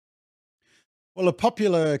Well, a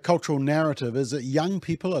popular cultural narrative is that young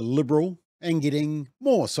people are liberal and getting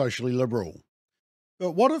more socially liberal.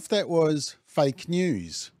 But what if that was fake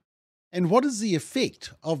news? And what is the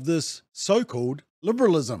effect of this so called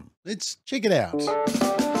liberalism? Let's check it out.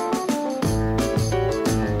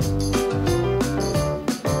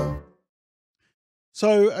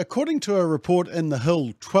 So, according to a report in The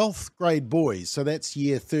Hill, 12th grade boys, so that's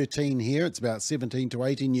year 13 here, it's about 17 to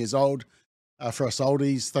 18 years old. For us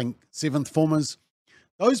oldies, think seventh formers.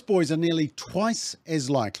 Those boys are nearly twice as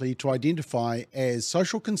likely to identify as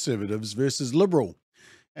social conservatives versus liberal.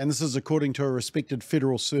 And this is according to a respected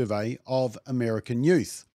federal survey of American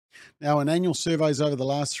youth. Now, in annual surveys over the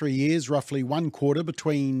last 3 years, roughly one quarter,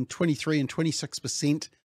 between 23 and 26%,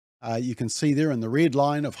 you can see there in the red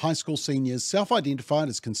line, of high school seniors self-identified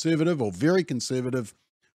as conservative or very conservative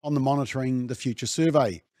on the Monitoring the Future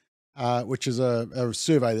survey, which is a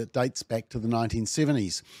survey that dates back to the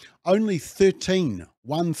 1970s. Only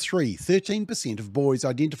 13% of boys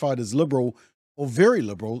identified as liberal or very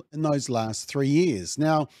liberal in those last 3 years.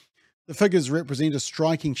 Now, the figures represent a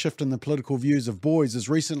striking shift in the political views of boys as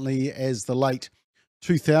recently as the late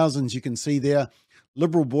 2000s. You can see there,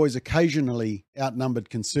 liberal boys occasionally outnumbered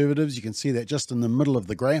conservatives. You can see that just in the middle of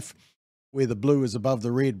the graph, where the blue is above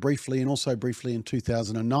the red briefly, and also briefly in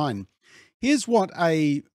 2009. Here's what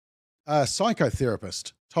a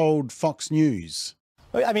psychotherapist told Fox News.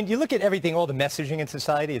 I mean, you look at everything, all the messaging in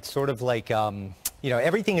society, it's sort of like,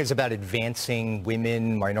 everything is about advancing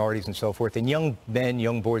women, minorities, and so forth. And young men,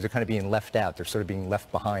 young boys are kind of being left out. They're sort of being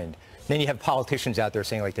left behind. And then you have politicians out there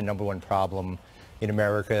saying, like, the number one problem in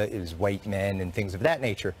America is white men and things of that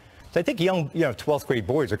nature. So I think young, 12th grade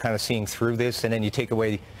boys are kind of seeing through this. And then you take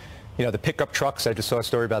away, the pickup trucks. I just saw a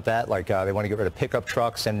story about that. Like, they want to get rid of pickup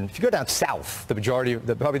trucks. And if you go down south,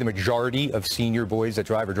 probably the majority of senior boys that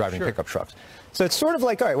drive are driving pickup trucks. So it's sort of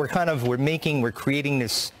like, all right, we're creating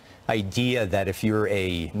this idea that if you're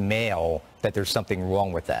a male, that there's something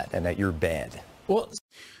wrong with that and that you're bad. Well,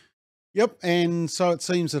 yep. And so it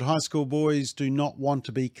seems that high school boys do not want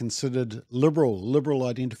to be considered liberal. Liberal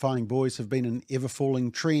identifying boys have been an ever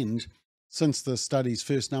falling trend since the study's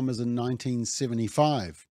first numbers in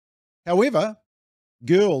 1975. However,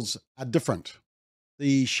 girls are different.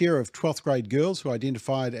 The share of 12th grade girls who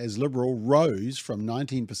identified as liberal rose from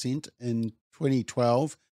 19% in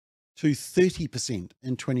 2012 to 30%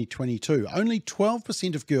 in 2022. Only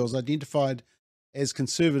 12% of girls identified as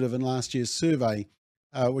conservative in last year's survey,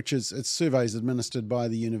 it's surveys administered by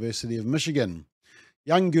the University of Michigan.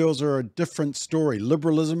 Young girls are a different story.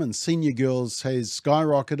 Liberalism in senior girls has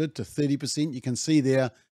skyrocketed to 30%. You can see there,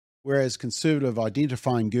 whereas conservative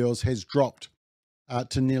identifying girls has dropped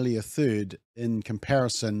to nearly a third in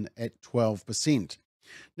comparison at 12%.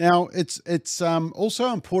 Now, it's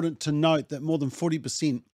also important to note that more than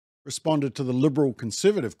 40% responded to the liberal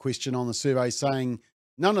conservative question on the survey saying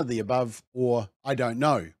none of the above or I don't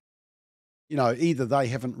know. Either they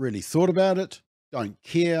haven't really thought about it, don't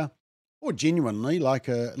care, or genuinely, like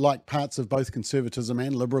parts of both conservatism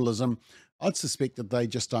and liberalism, I'd suspect that they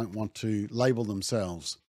just don't want to label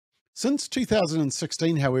themselves. Since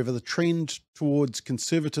 2016, however, the trend towards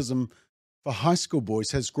conservatism for high school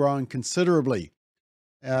boys has grown considerably.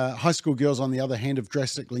 High school girls, on the other hand, have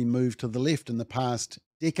drastically moved to the left in the past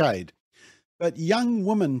decade. But young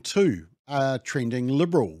women, too, are trending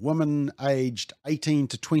liberal. Women aged 18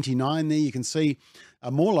 to 29, there you can see,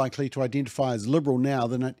 are more likely to identify as liberal now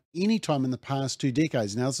than at any time in the past 2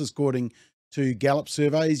 decades. Now, this is according to Gallup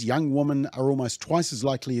surveys. Young women are almost twice as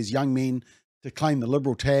likely as young men to claim the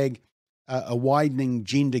liberal tag, a widening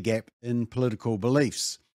gender gap in political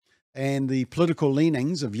beliefs. And the political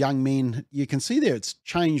leanings of young men, you can see there, it's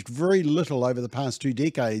changed very little over the past 2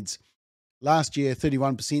 decades. Last year,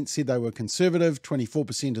 31% said they were conservative,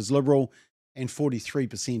 24% as liberal, and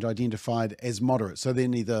 43% identified as moderate. So they're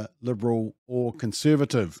neither liberal or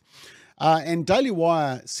conservative. And Daily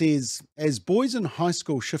Wire says, as boys in high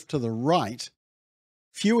school shift to the right,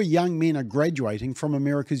 fewer young men are graduating from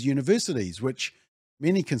America's universities, which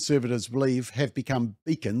many conservatives believe have become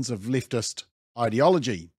beacons of leftist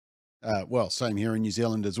ideology. Same here in New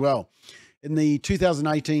Zealand as well. In the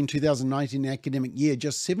 2018-2019 academic year,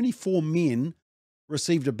 just 74 men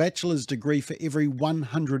received a bachelor's degree for every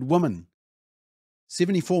 100 women.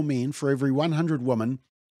 74 men for every 100 women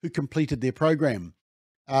who completed their program.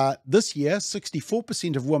 This year,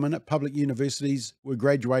 64% of women at public universities were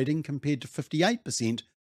graduating compared to 58%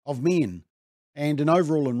 of men. And in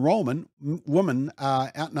overall enrollment, women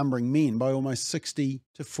are outnumbering men by almost 60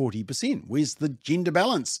 to 40%. Where's the gender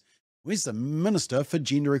balance? Where's the Minister for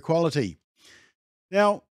Gender Equality?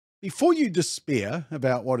 Now, before you despair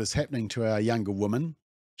about what is happening to our younger women,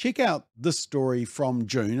 check out this story from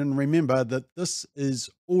June and remember that this is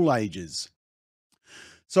all ages.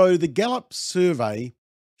 So the Gallup survey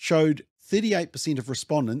showed 38% of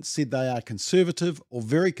respondents said they are conservative or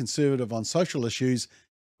very conservative on social issues,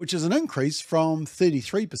 which is an increase from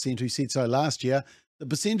 33% who said so last year. The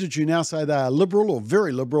percentage who now say they are liberal or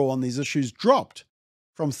very liberal on these issues dropped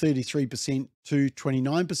from 33% to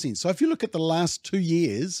 29%. So if you look at the last 2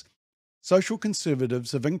 years, social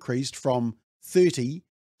conservatives have increased from 30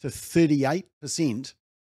 to 38%.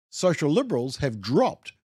 Social liberals have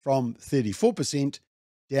dropped from 34%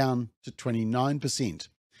 down to 29%.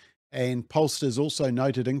 And pollsters also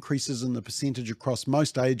noted increases in the percentage across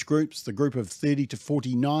most age groups. The group of 30 to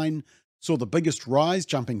 49 saw the biggest rise,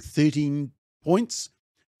 jumping 13 points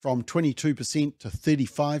from 22% to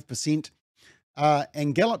 35%.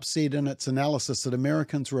 And Gallup said in its analysis that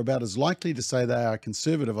Americans were about as likely to say they are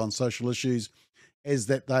conservative on social issues as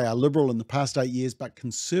that they are liberal in the past 8 years, but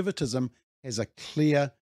conservatism has a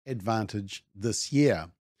clear advantage this year.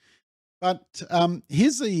 But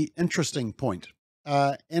here's the interesting point,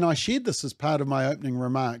 and I shared this as part of my opening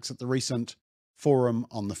remarks at the recent Forum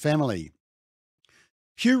on the Family.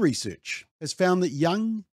 Pew Research has found that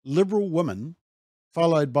young liberal women,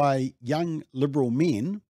 followed by young liberal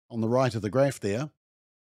men, on the right of the graph there,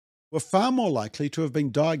 were far more likely to have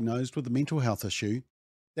been diagnosed with a mental health issue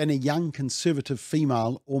than a young conservative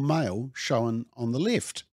female or male shown on the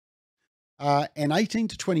left. And 18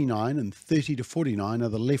 to 29 and 30 to 49 are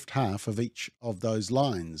the left half of each of those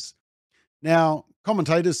lines. Now,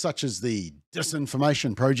 commentators such as the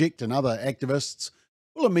Disinformation Project and other activists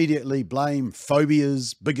will immediately blame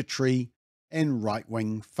phobias, bigotry, and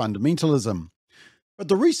right-wing fundamentalism. But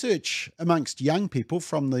the research amongst young people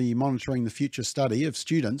from the Monitoring the Future study of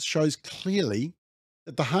students shows clearly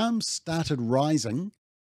that the harms started rising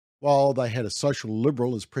while they had a social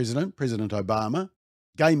liberal as president, President Obama,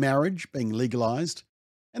 gay marriage being legalized,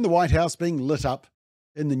 and the White House being lit up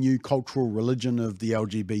in the new cultural religion of the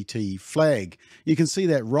LGBT flag. You can see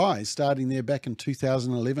that rise starting there back in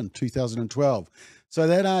 2011, 2012. So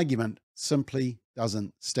that argument simply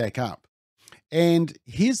doesn't stack up. And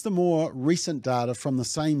here's the more recent data from the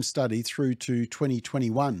same study through to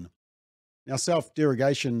 2021. Now,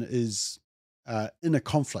 self-derogation is inner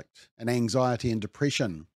conflict and anxiety and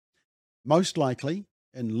depression, most likely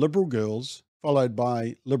in liberal girls, followed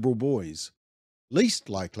by liberal boys, least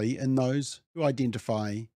likely in those who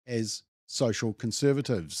identify as social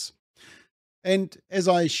conservatives. And as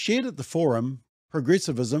I shared at the forum,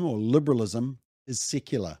 progressivism or liberalism is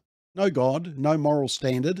secular. No God, no moral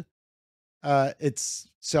standard. It's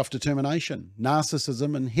self-determination,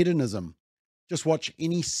 narcissism, and hedonism. Just watch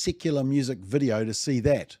any secular music video to see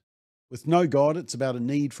that. With no God, it's about a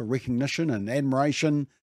need for recognition and admiration.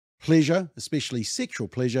 Pleasure, especially sexual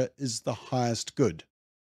pleasure, is the highest good.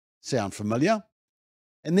 Sound familiar?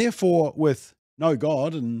 And therefore, with no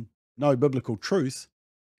God and no biblical truth,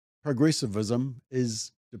 progressivism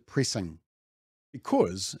is depressing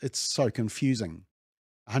because it's so confusing.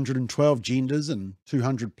 112 genders and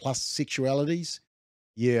 200 plus sexualities?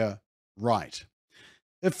 Yeah, right.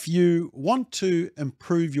 If you want to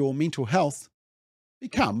improve your mental health,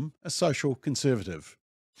 become a social conservative.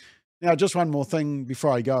 Now, just one more thing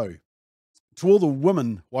before I go. To all the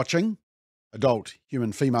women watching, adult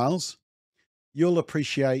human females, you'll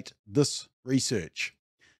appreciate this research.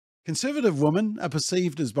 Conservative women are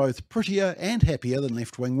perceived as both prettier and happier than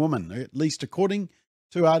left-wing women, at least according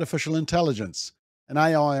to artificial intelligence. An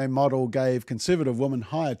AI model gave conservative women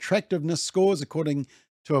high attractiveness scores, according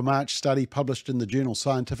to a March study published in the journal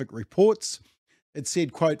Scientific Reports. It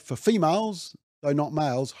said, quote, for females, though not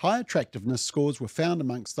males, high attractiveness scores were found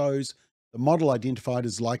amongst those the model identified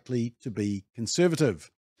as likely to be conservative.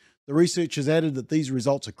 The researchers added that these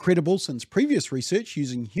results are credible since previous research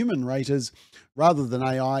using human raters rather than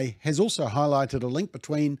AI has also highlighted a link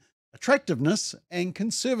between attractiveness and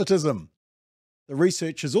conservatism. The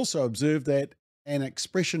researchers also observed that an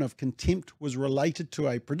expression of contempt was related to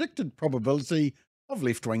a predicted probability of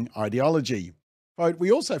left-wing ideology. Quote,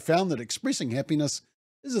 we also found that expressing happiness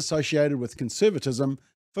is associated with conservatism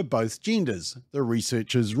for both genders, the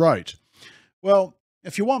researchers wrote. Well,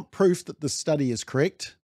 if you want proof that this study is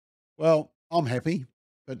correct, well, I'm happy,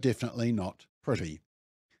 but definitely not pretty.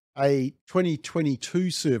 A 2022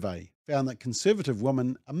 survey found that conservative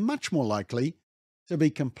women are much more likely to be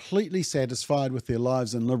completely satisfied with their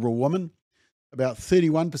lives than liberal women. About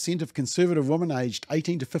 31% of conservative women aged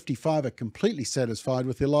 18 to 55 are completely satisfied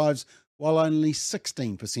with their lives, while only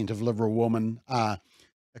 16% of liberal women are,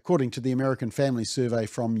 according to the American Family Survey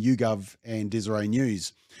from YouGov and Deseret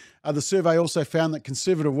News. The survey also found that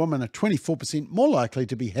conservative women are 24% more likely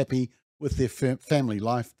to be happy with their family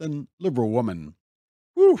life than liberal women.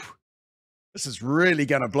 Whew. This is really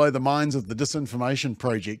going to blow the minds of the Disinformation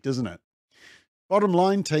Project, isn't it? Bottom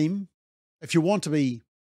line, team, if you want to be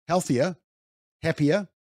healthier, happier,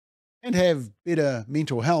 and have better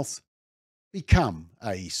mental health, become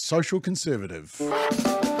a social conservative.